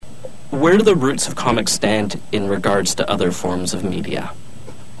where do the roots of comics stand in regards to other forms of media?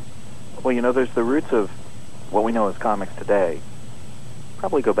 Well, there's the roots of what we know as comics today.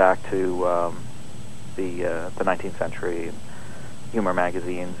 Probably go back to the 19th century, humor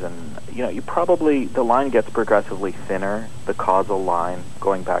magazines, and the line gets progressively thinner, the causal line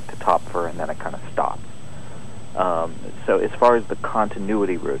going back to Topfer, and then it kind of stops. So as far as the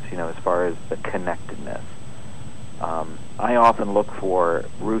continuity roots, as far as the connectedness, I often look for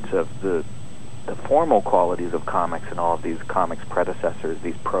roots of the formal qualities of comics and all of these comics predecessors,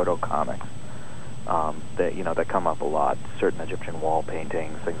 these proto-comics that come up a lot, certain Egyptian wall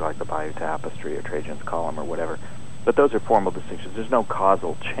paintings, things like the Bayeux Tapestry or Trajan's Column or whatever. But those are formal distinctions. There's no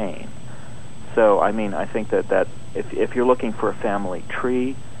causal chain. So, I think that if you're looking for a family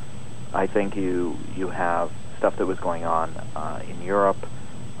tree, I think you have stuff that was going on in Europe,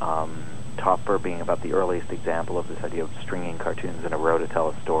 Topfer being about the earliest example of this idea of stringing cartoons in a row to tell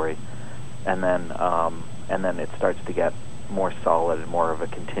a story, and then it starts to get more solid and more of a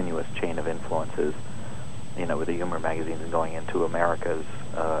continuous chain of influences, with the humor magazines and going into America's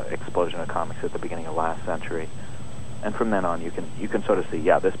explosion of comics at the beginning of last century. And from then on, you can sort of see,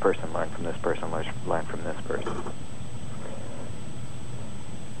 this person learned from this person, learned from this person.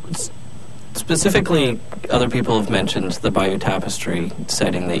 Specifically, other people have mentioned the Bayeux Tapestry,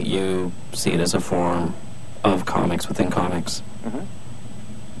 citing that you see it as a form of comics within comics. Mm-hmm.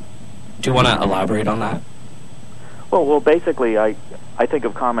 Do you want to elaborate on that? Well, basically, I think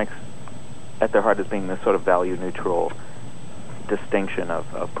of comics at their heart as being this sort of value-neutral distinction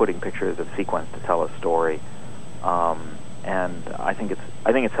of putting pictures of sequence to tell a story. And I think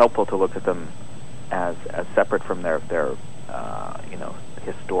it's helpful to look at them as separate from their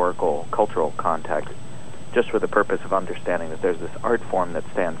historical, cultural context, just for the purpose of understanding that there's this art form that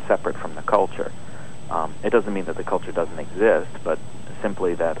stands separate from the culture. It doesn't mean that the culture doesn't exist, but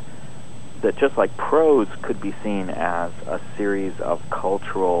simply that just like prose could be seen as a series of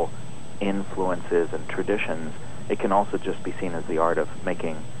cultural influences and traditions, it can also just be seen as the art of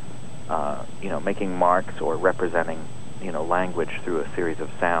making marks or representing, language through a series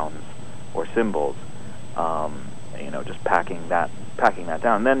of sounds or symbols. Just packing that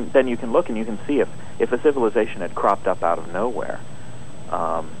down. Then you can look and you can see if a civilization had cropped up out of nowhere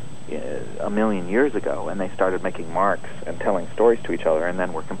 1,000,000 years ago, and they started making marks and telling stories to each other, and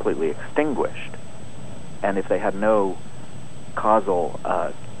then were completely extinguished, and if they had no causal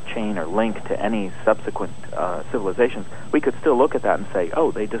chain or link to any subsequent civilizations, we could still look at that and say, oh,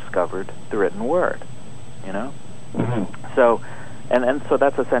 they discovered the written word, Mm-hmm. So, and so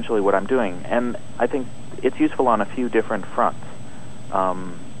that's essentially what I'm doing, and I think it's useful on a few different fronts.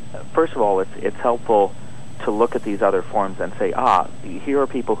 First of all, it's helpful to look at these other forms and say, here are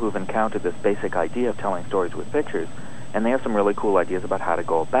people who've encountered this basic idea of telling stories with pictures, and they have some really cool ideas about how to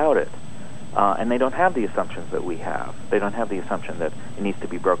go about it. And they don't have the assumptions that we have. They don't have the assumption that it needs to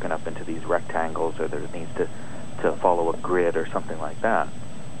be broken up into these rectangles, or that it needs to follow a grid or something like that.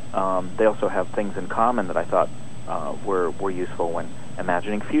 They also have things in common that I thought were useful when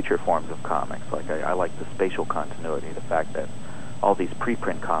imagining future forms of comics. Like I like the spatial continuity, the fact that all these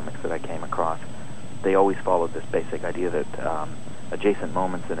preprint comics that I came across, they always followed this basic idea that adjacent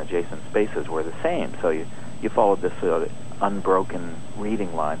moments in adjacent spaces were the same. So you followed this unbroken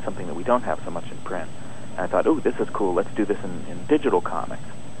reading line, something that we don't have so much in print. And I thought, ooh, this is cool. Let's do this in digital comics.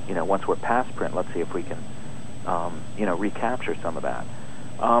 Once we're past print, let's see if we can, recapture some of that.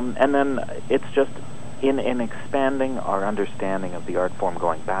 And then it's just in expanding our understanding of the art form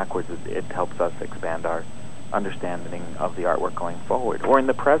going backwards, it helps us expand our understanding of the artwork going forward, or in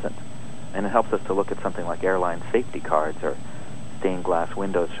the present. And it helps us to look at something like airline safety cards or stained glass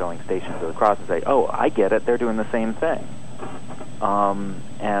windows showing Stations of the Cross and say, oh, I get it, they're doing the same thing.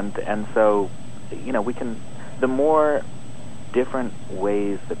 And so, we can, the more different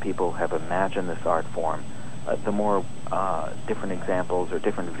ways that people have imagined this art form, the more different examples or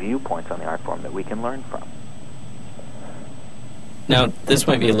different viewpoints on the art form that we can learn from. Now, this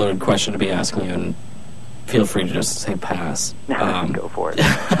might be a loaded question to be asking you, and feel free to just say pass. Go for it.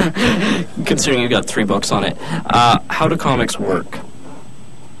 Considering you've got 3 books on it. How do comics work?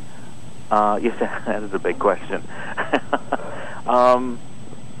 Yes, that is a big question.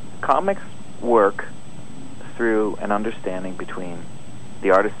 Comics work through an understanding between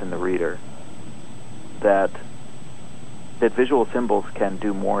the artist and the reader that visual symbols can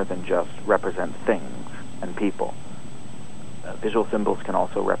do more than just represent things and people. Visual symbols can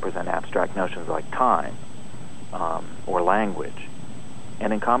also represent abstract notions like time or language.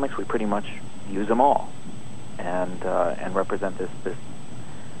 And in comics, we pretty much use them all and represent this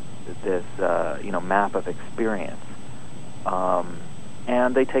map of experience.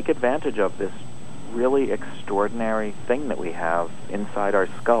 and they take advantage of this really extraordinary thing that we have inside our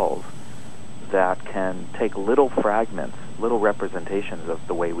skulls that can take little fragments, little representations of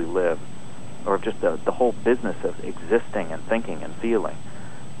the way we live, or of just the whole business of existing and thinking and feeling,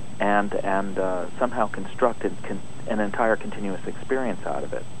 and somehow construct an entire continuous experience out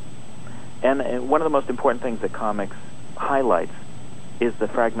of it. And one of the most important things that comics highlights is the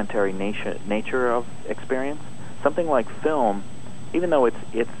fragmentary nature of experience. Something like film, even though it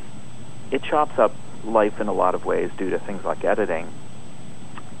chops up life in a lot of ways due to things like editing,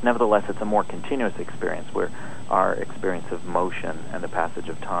 nevertheless it's a more continuous experience where our experience of motion and the passage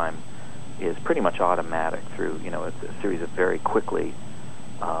of time is pretty much automatic through a series of very quickly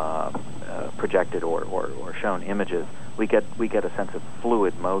projected or shown images. We get a sense of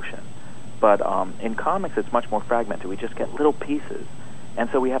fluid motion. But in comics it's much more fragmented. We just get little pieces. And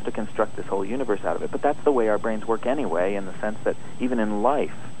so we have to construct this whole universe out of it. But that's the way our brains work anyway, in the sense that even in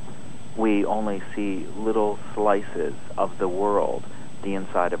life, we only see little slices of the world, the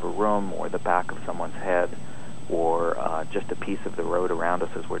inside of a room or the back of someone's head or just a piece of the road around us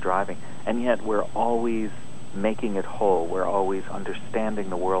as we're driving. And yet we're always making it whole. We're always understanding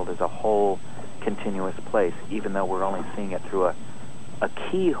the world as a whole, continuous place, even though we're only seeing it through a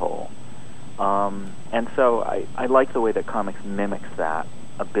keyhole. And so I like the way that comics mimics that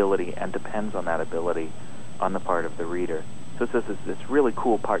ability and depends on that ability on the part of the reader. So it's this really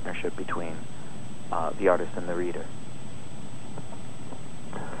cool partnership between the artist and the reader.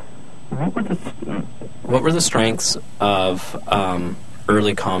 What were the strengths of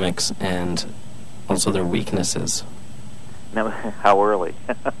early comics and also their weaknesses? Now, how early?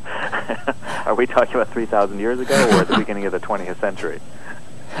 Are we talking about 3,000 years ago or at the beginning of the 20th century?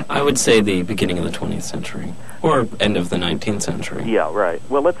 I would say the beginning of the 20th century, or end of the 19th century. Yeah, right.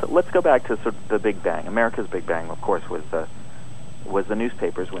 Well, let's go back to sort of the Big Bang. America's Big Bang, of course, was the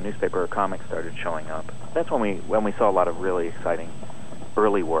newspapers. When newspaper comics started showing up, that's when we saw a lot of really exciting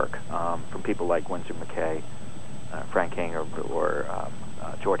early work from people like Winsor McCay, Frank King, or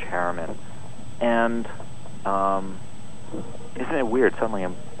George Harriman. And isn't it weird?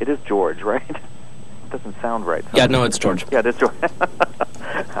 Suddenly, it is George, right? It doesn't sound right. Yeah, no, it's George. Yeah, it is George.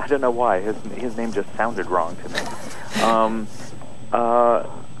 I don't know why. His name just sounded wrong to me.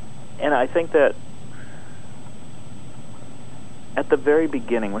 And I think that at the very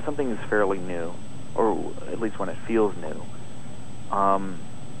beginning, when something is fairly new, or at least when it feels new,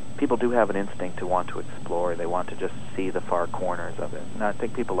 people do have an instinct to want to explore. They want to just see the far corners of it. And I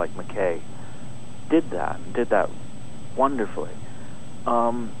think people like McKay did that wonderfully.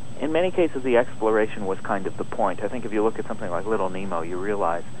 In many cases, the exploration was kind of the point. I think if you look at something like Little Nemo, you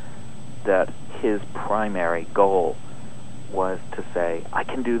realize that his primary goal was to say, I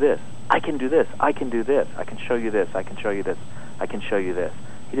can do this, I can do this, I can do this, I can show you this, I can show you this, I can show you this.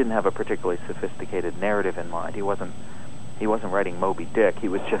 He didn't have a particularly sophisticated narrative in mind. He wasn't writing Moby Dick. He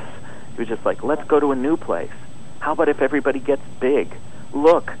was just like, let's go to a new place. How about if everybody gets big?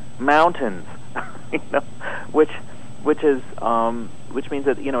 Look, mountains, which means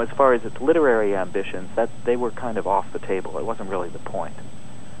that, as far as its literary ambitions, that they were kind of off the table. It wasn't really the point.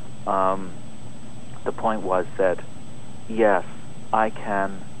 The point was that, yes, I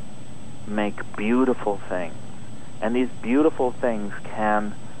can make beautiful things, and these beautiful things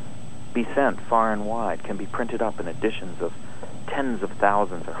can be sent far and wide, can be printed up in editions of tens of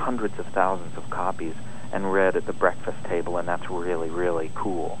thousands or hundreds of thousands of copies and read at the breakfast table, and that's really, really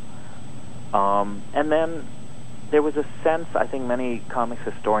cool. And then there was a sense, I think many comics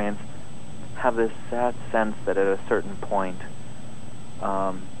historians have this sad sense that at a certain point,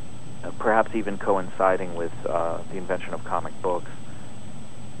 perhaps even coinciding with the invention of comic books,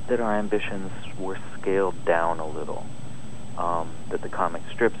 that our ambitions were scaled down a little, that the comic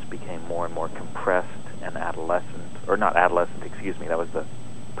strips became more and more compressed and adolescent, or not adolescent, excuse me, that was the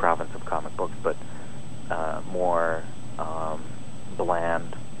province of comic books, but more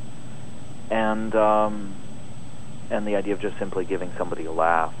bland. And the idea of just simply giving somebody a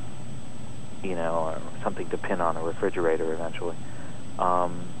laugh, or something to pin on a refrigerator eventually,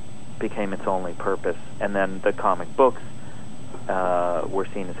 became its only purpose. And then the comic books were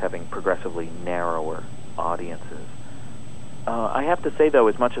seen as having progressively narrower audiences. I have to say, though,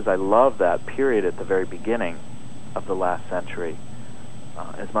 as much as I love that period at the very beginning of the last century,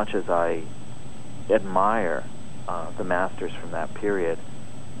 as much as I admire the masters from that period,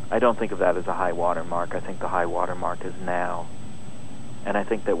 I don't think of that as a high water mark. I think the high water mark is now. And I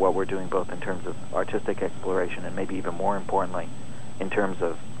think that what we're doing, both in terms of artistic exploration and maybe even more importantly, in terms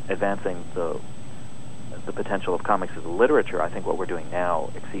of advancing the potential of comics as a literature, I think what we're doing now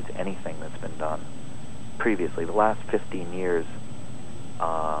exceeds anything that's been done previously. The last 15 years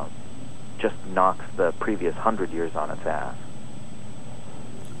just knocks the previous 100 years on its ass.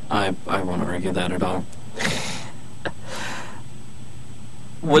 I won't argue that at all.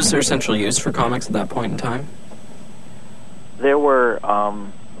 Was there central use for comics at that point in time? There were,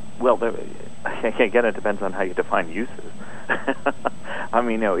 again, it depends on how you define uses. I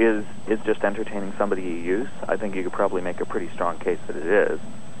mean, is just entertaining somebody a use? I think you could probably make a pretty strong case that it is.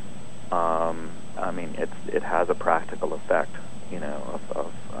 I mean, it has a practical effect,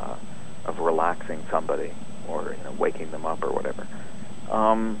 of relaxing somebody or waking them up or whatever.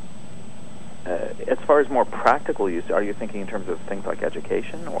 As far as more practical use, are you thinking in terms of things like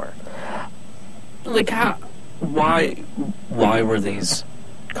education, or like why were these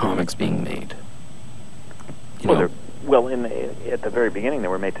comics being made? At the very beginning, they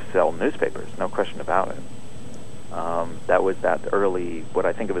were made to sell newspapers, no question about it. That was that early, what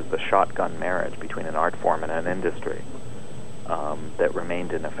I think of as the shotgun marriage between an art form and an industry that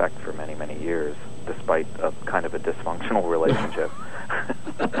remained in effect for many, many years, despite a kind of a dysfunctional relationship.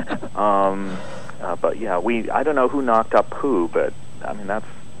 But yeah, I don't know who knocked up who, but I mean, that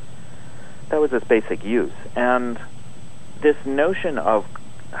was its basic use. And this notion of,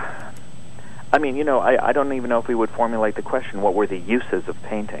 I mean, I don't even know if we would formulate the question, what were the uses of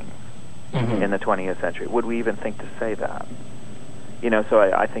paintings in the 20th century? Would we even think to say that? So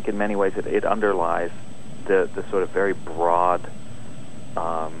I think in many ways it underlies the sort of very broad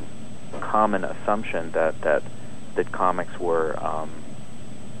common assumption that comics were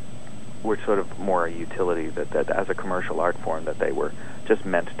sort of more a utility, that as a commercial art form, that they were just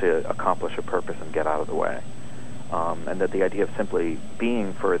meant to accomplish a purpose and get out of the way. And that the idea of simply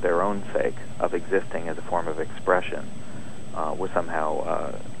being for their own sake, of existing as a form of expression, was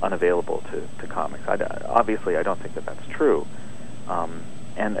somehow unavailable to comics. Obviously, I don't think that that's true.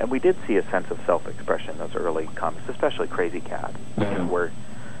 And we did see a sense of self-expression in those early comics, especially Crazy Cat,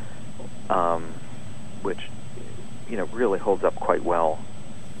 which really holds up quite well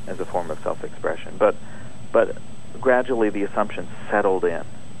as a form of self-expression. But gradually the assumption settled in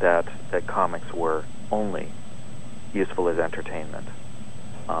that comics were only useful as entertainment,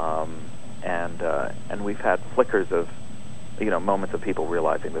 and we've had flickers of moments of people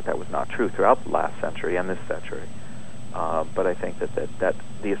realizing that was not true throughout the last century and this century. But I think that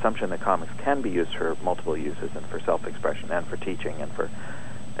the assumption that comics can be used for multiple uses, and for self-expression, and for teaching, and for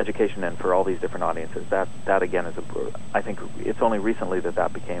education, and for all these different audiences, that again is I think it's only recently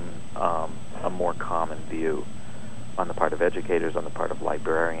that became a more common view on the part of educators, on the part of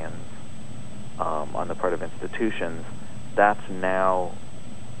librarians, on the part of institutions. That's now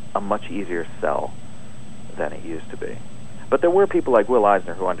a much easier sell than it used to be. But there were people like Will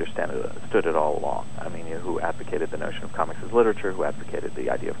Eisner who understood it all along. I mean, who advocated the notion of comics as literature, who advocated the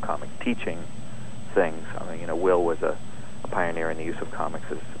idea of comics teaching things. I mean, Will was a pioneer in the use of comics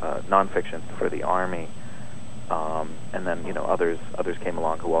as nonfiction for the Army, and then others came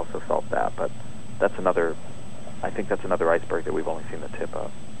along who also felt that. But I think that's another iceberg that we've only seen the tip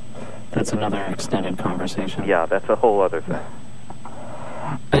of. That's another extended conversation. Yeah, that's a whole other thing.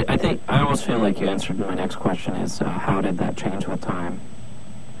 I almost feel like you answered my next question, is how did that change with time?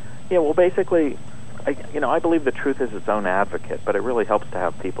 Yeah, well, basically, I believe the truth is its own advocate, but it really helps to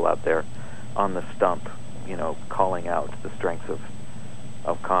have people out there on the stump, calling out the strengths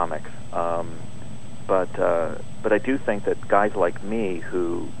of comics. But I do think that guys like me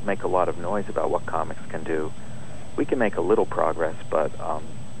who make a lot of noise about what comics can do, we can make a little progress, but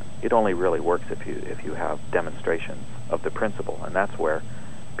it only really works if you have demonstrations of the principle, and that's where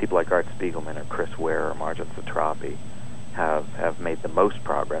people like Art Spiegelman or Chris Ware or Margin Satrapi have made the most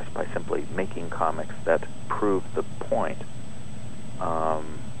progress, by simply making comics that prove the point.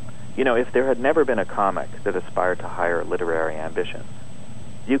 If there had never been a comic that aspired to higher literary ambitions,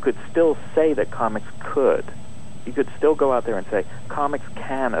 you could still say that comics could. You could still go out there and say, comics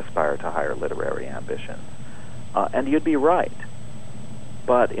can aspire to higher literary ambitions. And you'd be right.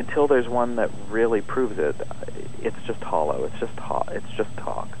 But until there's one that really proves it, it's just hollow. It's just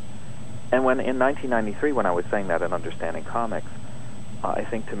talk. And when in 1993, when I was saying that in Understanding Comics, I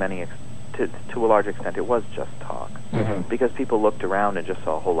think to a large extent it was just talk, because people looked around and just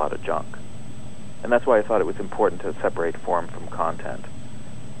saw a whole lot of junk. And that's why I thought it was important to separate form from content.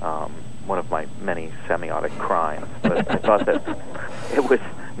 One of my many semiotic crimes, but I thought that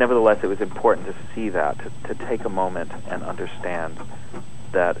nevertheless, it was important to see that, to take a moment and understand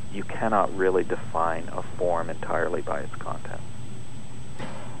that you cannot really define a form entirely by its content.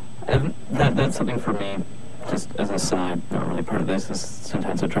 And that's something for me, just as a side, not really part of this, is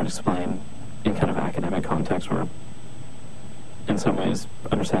sometimes I try to explain in kind of academic context, where in some ways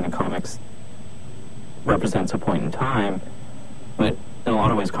understanding comics represents a point in time, but in a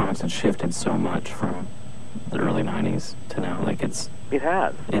lot of ways, comics had shifted so much from the early 90s to now. Like, It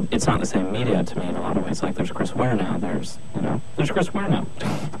has. It's not the same media to me in a lot of ways. Like, there's Chris Ware now. There's Chris Ware now.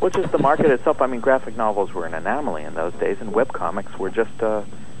 Which is the market itself. I mean, graphic novels were an anomaly in those days, and webcomics were just, there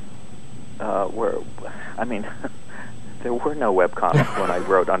were no webcomics when I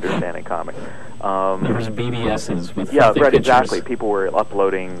wrote Understanding Comics. There was BBSs with yeah, filthy right, pictures. exactly. People were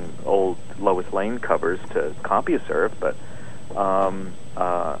uploading old Lois Lane covers to CompuServe, but,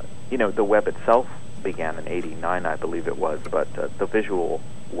 the web itself began in '89, I believe it was, but the visual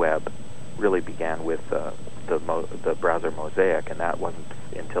web really began with the browser Mosaic, and that wasn't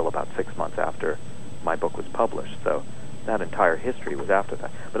until about 6 months after my book was published. So that entire history was after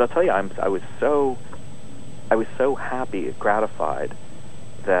that. But I'll tell you, I was so happy, gratified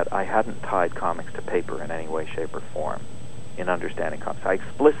that I hadn't tied comics to paper in any way, shape, or form in Understanding Comics. I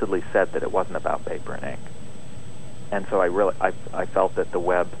explicitly said that it wasn't about paper and ink, and so I felt that the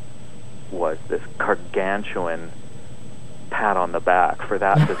web was this gargantuan pat on the back for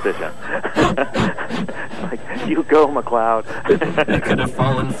that decision. Like, you go, McCloud. It could have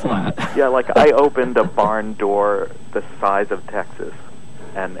fallen flat. Yeah, like I opened a barn door the size of Texas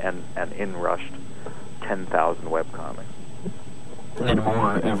and in-rushed 10,000 webcomics. And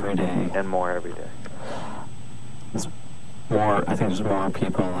more every day. And more every day. I think there's more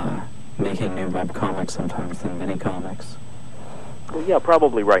people making new webcomics sometimes than mini-comics. Well, yeah,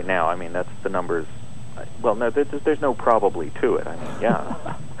 probably right now. I mean, that's the numbers. Well, no, there's no probably to it. I mean, yeah,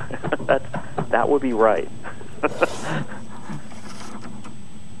 that would be right.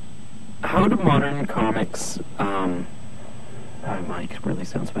 How do modern comics? Mike really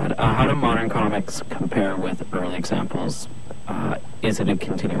sounds bad. How do modern comics compare with early examples? Is it a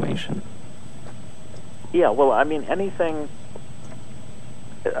continuation? Yeah. Well, I mean, anything.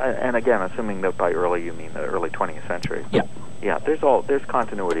 And again, assuming that by early you mean the early 20th century. Yeah. Yeah, there's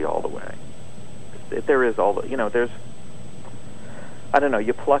continuity all the way. There is there's, I don't know,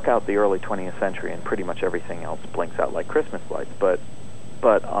 you pluck out the early 20th century and pretty much everything else blinks out like Christmas lights, but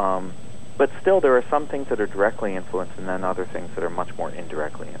still there are some things that are directly influenced and then other things that are much more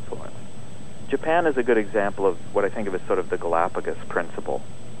indirectly influenced. Japan is a good example of what I think of as sort of the Galapagos principle,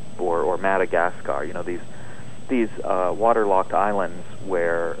 or Madagascar, these waterlocked islands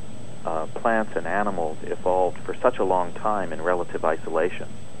where plants and animals evolved for such a long time in relative isolation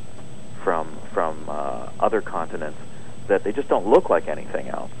from other continents that they just don't look like anything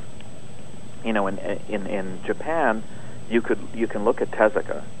else. In Japan, you can look at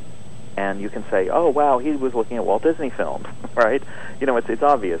Tezuka, and you can say, oh wow, he was looking at Walt Disney films, right? It's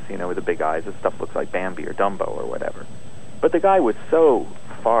obvious, with the big eyes, this stuff looks like Bambi or Dumbo or whatever. But the guy was so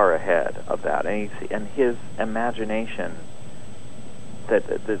far ahead of that, and his imagination, that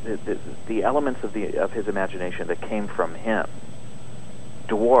the elements of his imagination that came from him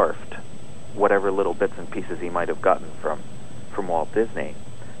dwarfed whatever little bits and pieces he might have gotten from Walt Disney,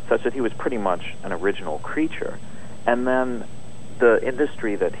 such that he was pretty much an original creature. And then the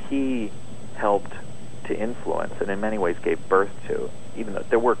industry that he helped to influence and in many ways gave birth to, even though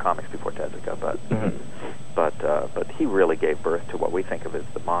there were comics before Tezuka, but he really gave birth to what we think of as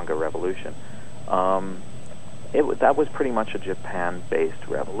the manga revolution. That was pretty much a Japan-based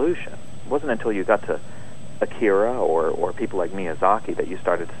revolution. It wasn't until you got to Akira or people like Miyazaki that you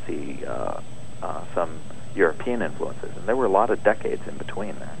started to see some European influences, and there were a lot of decades in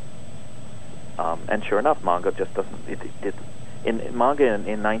between there. And sure enough, manga just doesn't. Manga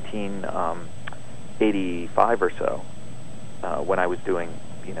in 1985 or so, when I was doing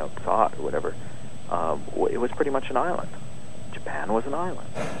Thought or whatever, it was pretty much an island. Japan was an island.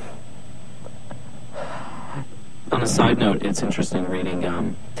 On a side note, it's interesting reading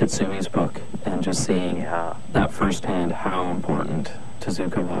Tetsumi's book and just seeing that firsthand how important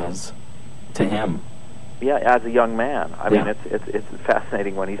Tezuka was to him. Yeah, as a young man. I mean, it's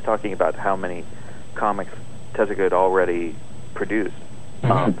fascinating when he's talking about how many comics Tezuka had already produced,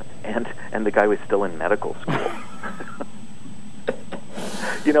 and the guy was still in medical school.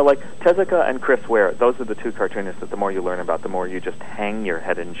 Like Tezuka and Chris Ware, those are the two cartoonists that the more you learn about, the more you just hang your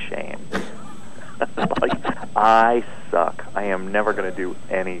head in shame. Like, I suck. I am never going to do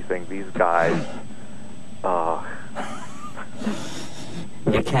anything. These guys,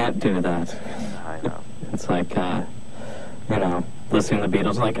 You can't do that. I know. It's like, listening to the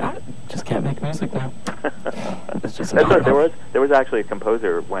Beatles, like, I just can't make music now. It's just there was actually a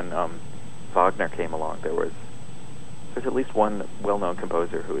composer when Wagner came along. There's at least one well-known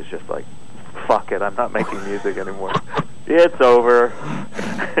composer who was just like, fuck it, I'm not making music anymore. It's over.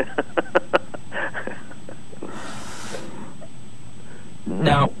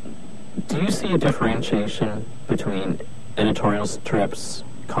 Now, do you see a differentiation between editorial strips,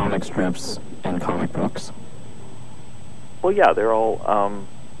 comic strips, and comic books. Well, yeah, they're all,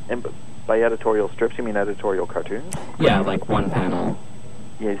 and by editorial strips, you mean editorial cartoons? Yeah, like one panel.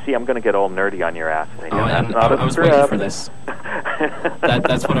 Yeah, you see, I'm going to get all nerdy on your ass. Oh, and I was waiting for this.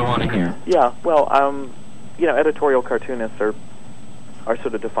 That's what I want to hear. Yeah, well, editorial cartoonists are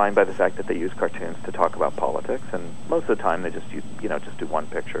sort of defined by the fact that they use cartoons to talk about politics, and most of the time they just do one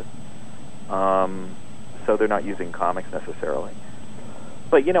picture. So they're not using comics necessarily.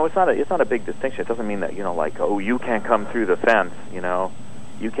 But it's not a big distinction. It doesn't mean that you can't come through the fence.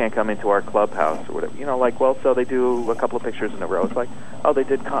 You can't come into our clubhouse or whatever. So they do a couple of pictures in a row. It's like, oh, they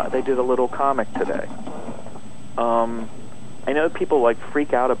did a little comic today. I know people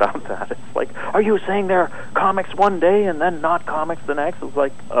freak out about that. It's like, are you saying there are comics one day and then not comics the next? It's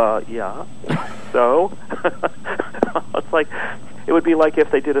like, yeah. So it's like, it would be like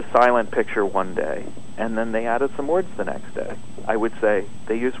if they did a silent picture one day and then they added some words the next day. I would say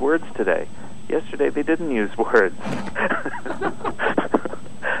they used words today. Yesterday they didn't use words.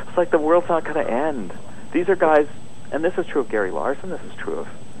 It's like the world's not going to end. These are guys, and this is true of Gary Larson. This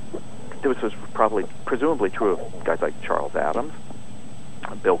was presumably true of guys like Charles Adams,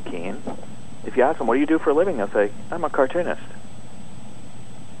 Bill Keane. If you ask them, what do you do for a living? They'll say, I'm a cartoonist.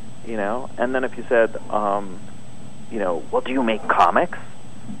 And then if you said, well, do you make comics?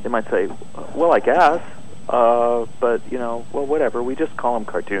 They might say, well, I guess, but, well, whatever. We just call them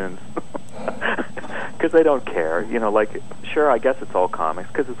cartoons. Because they don't care. Sure, I guess it's all comics,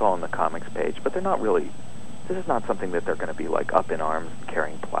 because it's all on the comics page, but they're not really... This is not something that they're going to be, up in arms,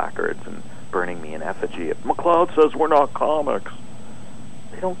 carrying placards and burning me in effigy. If McCloud says we're not comics,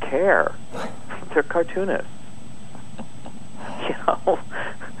 they don't care. They're cartoonists.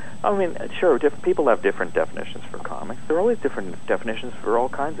 I mean, sure, people have different definitions for comics. There are always different definitions for all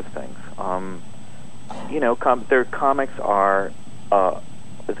kinds of things. Their comics are,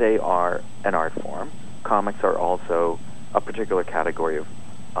 they are an art form. Comics are also a particular category of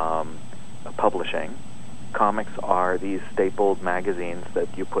publishing. Comics are these stapled magazines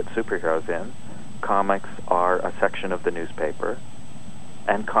that you put superheroes in. Comics are a section of the newspaper.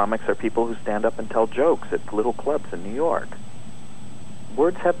 And comics are people who stand up and tell jokes at little clubs in New York.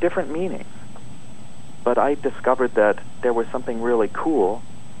 Words have different meanings. But I discovered that there was something really cool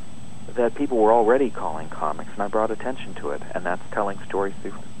that people were already calling comics, and I brought attention to it, and that's telling stories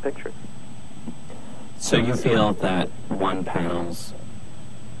through pictures. So you feel that one panels...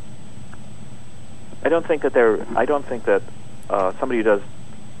 I don't think that somebody who does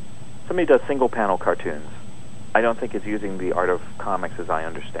single panel cartoons, I don't think is using the art of comics as I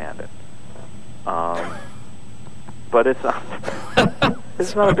understand it. But it's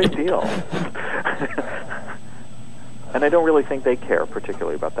not a big deal. And I don't really think they care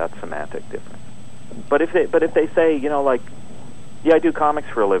particularly about that semantic difference. But if they say, yeah, I do comics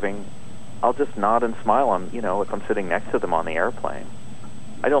for a living, I'll just nod and smile if I'm sitting next to them on the airplane.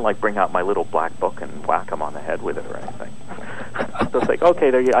 I don't bring out my little black book and whack them on the head with it or anything. So it's like,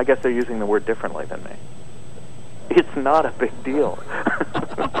 okay, I guess they're using the word differently than me. It's not a big deal.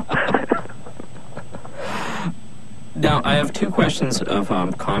 Now, I have two questions of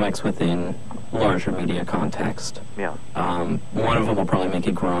comics within larger media context. Yeah. One of them will probably make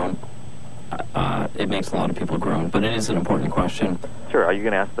you groan. It makes a lot of people groan, but it is an important question. Sure. Are you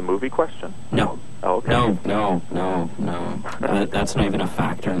going to ask the movie question? No. Oh, okay. No. That's not even a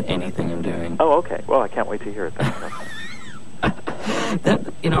factor in anything I'm doing. Oh, okay. Well, I can't wait to hear it then.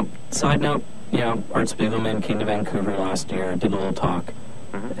 Side note, Art Spiegelman came to Vancouver last year, did a little talk,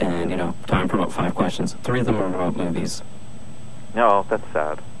 and, time for about 5 questions. 3 of them are about movies. No, that's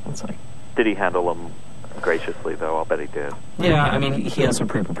sad. It's like... Did he handle them graciously, though? I'll bet he did. Yeah, I mean, he has a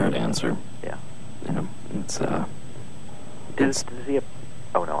pre-prepared answer. Yeah. It's, Does he have...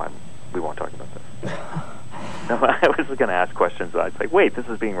 Oh, no, we won't talk about this. No, I was going to ask questions, and I was like, wait, this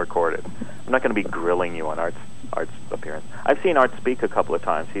is being recorded. I'm not going to be grilling you on Art's appearance. I've seen Art speak a couple of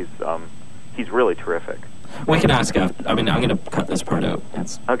times. He's really terrific. We can ask after. I mean, I'm going to cut this part out.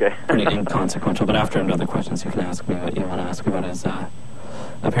 It's okay. Pretty inconsequential, but after another questions, you can ask me what you want to ask about his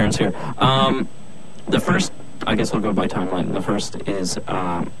appearance here. The first, I guess I'll go by timeline. The first is,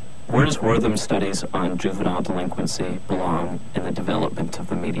 where does Wortham's studies on juvenile delinquency belong in the development of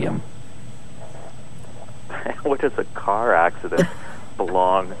the medium? Where does a car accident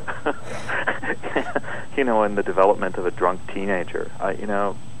belong, in the development of a drunk teenager? I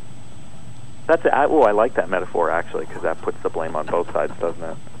like that metaphor, actually, because that puts the blame on both sides, doesn't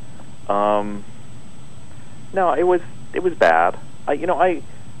it? No, it was bad. I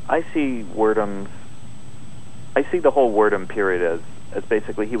see I see the whole Wordham period as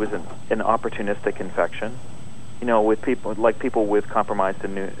basically he was an opportunistic infection. with people with compromised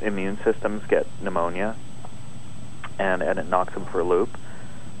immune systems get pneumonia, and it knocks them for a loop.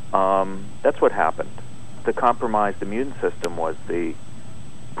 That's what happened. The compromised immune system was the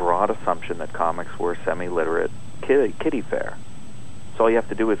broad assumption that comics were semi-literate kiddie fare. So all you have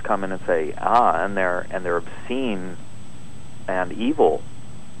to do is come in and say, and they're obscene and evil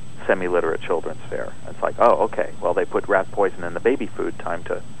semi-literate children's fare. It's like, oh, okay, well, they put rat poison in the baby food, time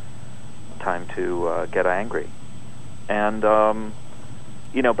to get angry. And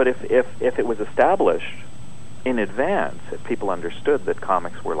but if it was established in advance, if people understood that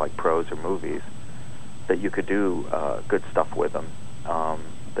comics were like prose or movies, that you could do good stuff with them,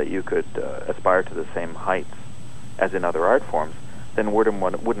 that you could aspire to the same heights as in other art forms, then Wordham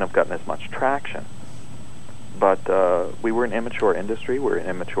wouldn't have gotten as much traction. But we were an immature industry, we were an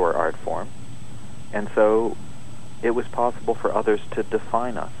immature art form, and so it was possible for others to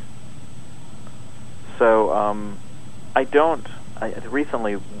define us. So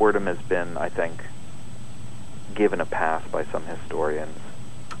recently Wordham has been, I think, given a pass by some historians.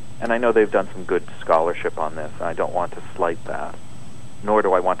 And I know they've done some good scholarship on this, and I don't want to slight that, nor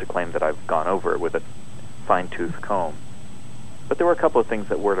do I want to claim that I've gone over it with a fine-tooth comb. But there were a couple of things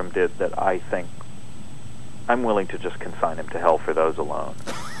that Wordham did that I think I'm willing to just consign him to hell for those alone.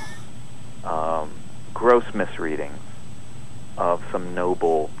 Gross misreadings of some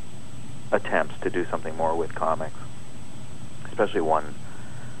noble attempts to do something more with comics, especially one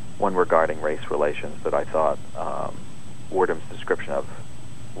regarding race relations that I thought Wordham's description of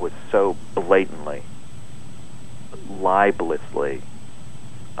was so blatantly, libelously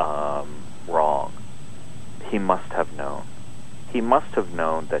wrong. He must have known. He must have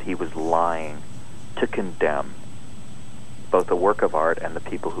known that he was lying to condemn both the work of art and the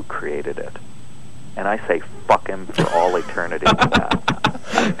people who created it. And I say fuck him for all eternity for that.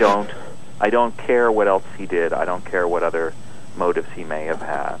 I don't care what else he did. I don't care what other motives he may have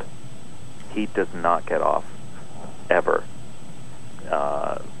had. He does not get off, ever,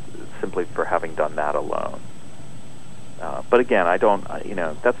 simply for having done that alone. But again,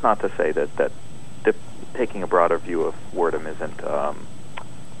 that's not to say that taking a broader view of Wordham isn't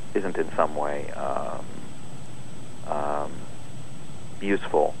in some way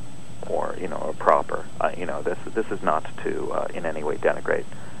useful or or proper. This is not to in any way denigrate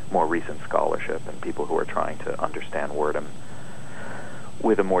more recent scholarship and people who are trying to understand Wordham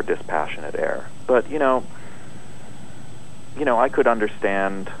with a more dispassionate air. But I could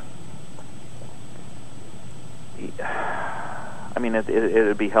understand. I mean, it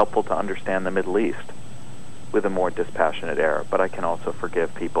would be helpful to understand the Middle East with a more dispassionate air, but I can also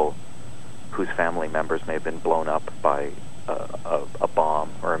forgive people whose family members may have been blown up by a bomb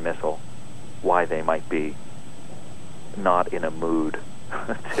or a missile, why they might be not in a mood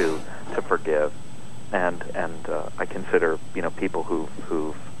to forgive. And I consider people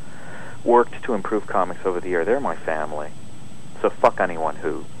who've worked to improve comics over the year, they're my family. So fuck anyone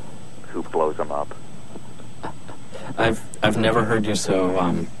who blows them up. I've never heard you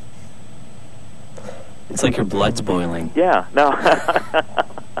so it's like your blood's boiling. Yeah, no.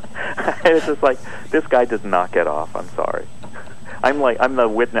 It's just like, this guy does not get off. I'm sorry. I'm the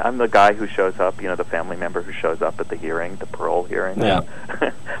witness. I'm the guy who shows up. The family member who shows up at the hearing, the parole hearing. Yeah.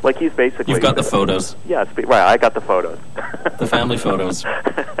 Like he's basically. You've got the photos. Yeah, right. I got the photos. The family photos.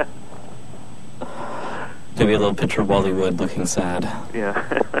 Maybe a little picture of Wally Wood looking sad. Yeah.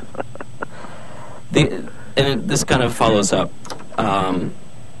 This kind of follows up,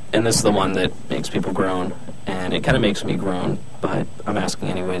 and this is the one that makes people groan, and it kind of makes me groan, but I'm asking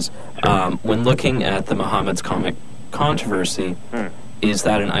anyways. When looking at the Muhammad's comic controversy, is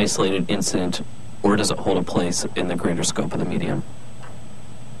that an isolated incident, or does it hold a place in the greater scope of the medium?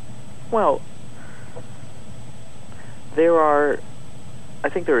 Well, I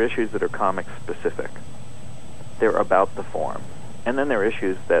think there are issues that are comic specific. They're about the form. And then there are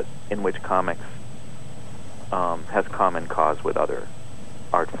issues in which comics has common cause with other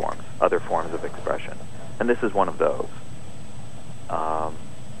art forms, other forms of expression. And this is one of those.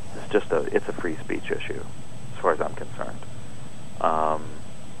 It's a free speech issue, as far as I'm concerned.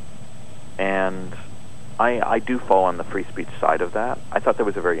 And I do fall on the free speech side of that. I thought there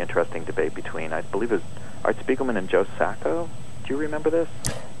was a very interesting debate between, I believe it was Art Spiegelman and Joe Sacco. Do you remember this?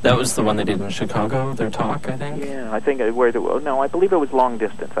 That was the one they did in Chicago, their talk, I think? Yeah, I think I believe it was long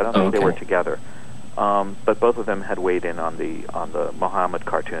distance. I don't think they were together. But both of them had weighed in on the Muhammad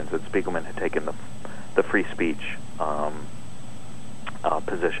cartoons, and Spiegelman had taken the free speech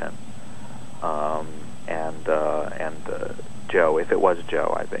position. And Joe, if it was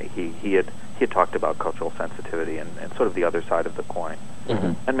Joe, I think he had talked about cultural sensitivity and sort of the other side of the coin,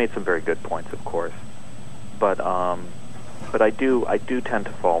 and made some very good points, of course. but I do tend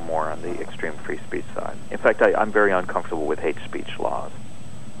to fall more on the extreme free speech side. In fact, I'm very uncomfortable with hate speech laws.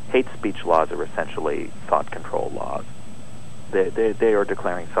 Hate speech laws are essentially thought control laws. They are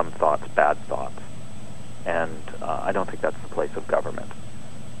declaring some thoughts bad thoughts, and I don't think that's the place of government.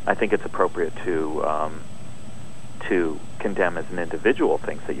 I think it's appropriate to condemn as an individual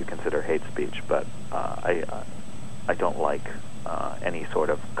things that you consider hate speech, but I don't like any sort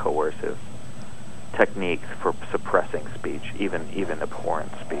of coercive techniques for suppressing speech, even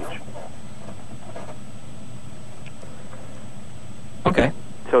abhorrent speech. Okay.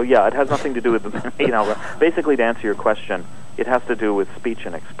 So yeah, it has nothing to do with basically to answer your question, it has to do with speech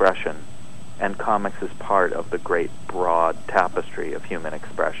and expression, and comics is part of the great broad tapestry of human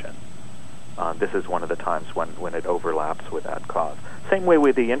expression. This is one of the times when it overlaps with that cause. Same way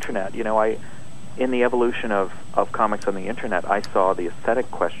with the internet. In the evolution of comics on the internet, I saw the aesthetic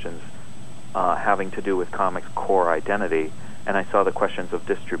questions having to do with comics' core identity, and I saw the questions of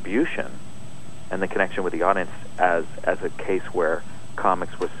distribution and the connection with the audience as a case where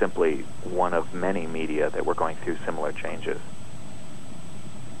comics was simply one of many media that were going through similar changes.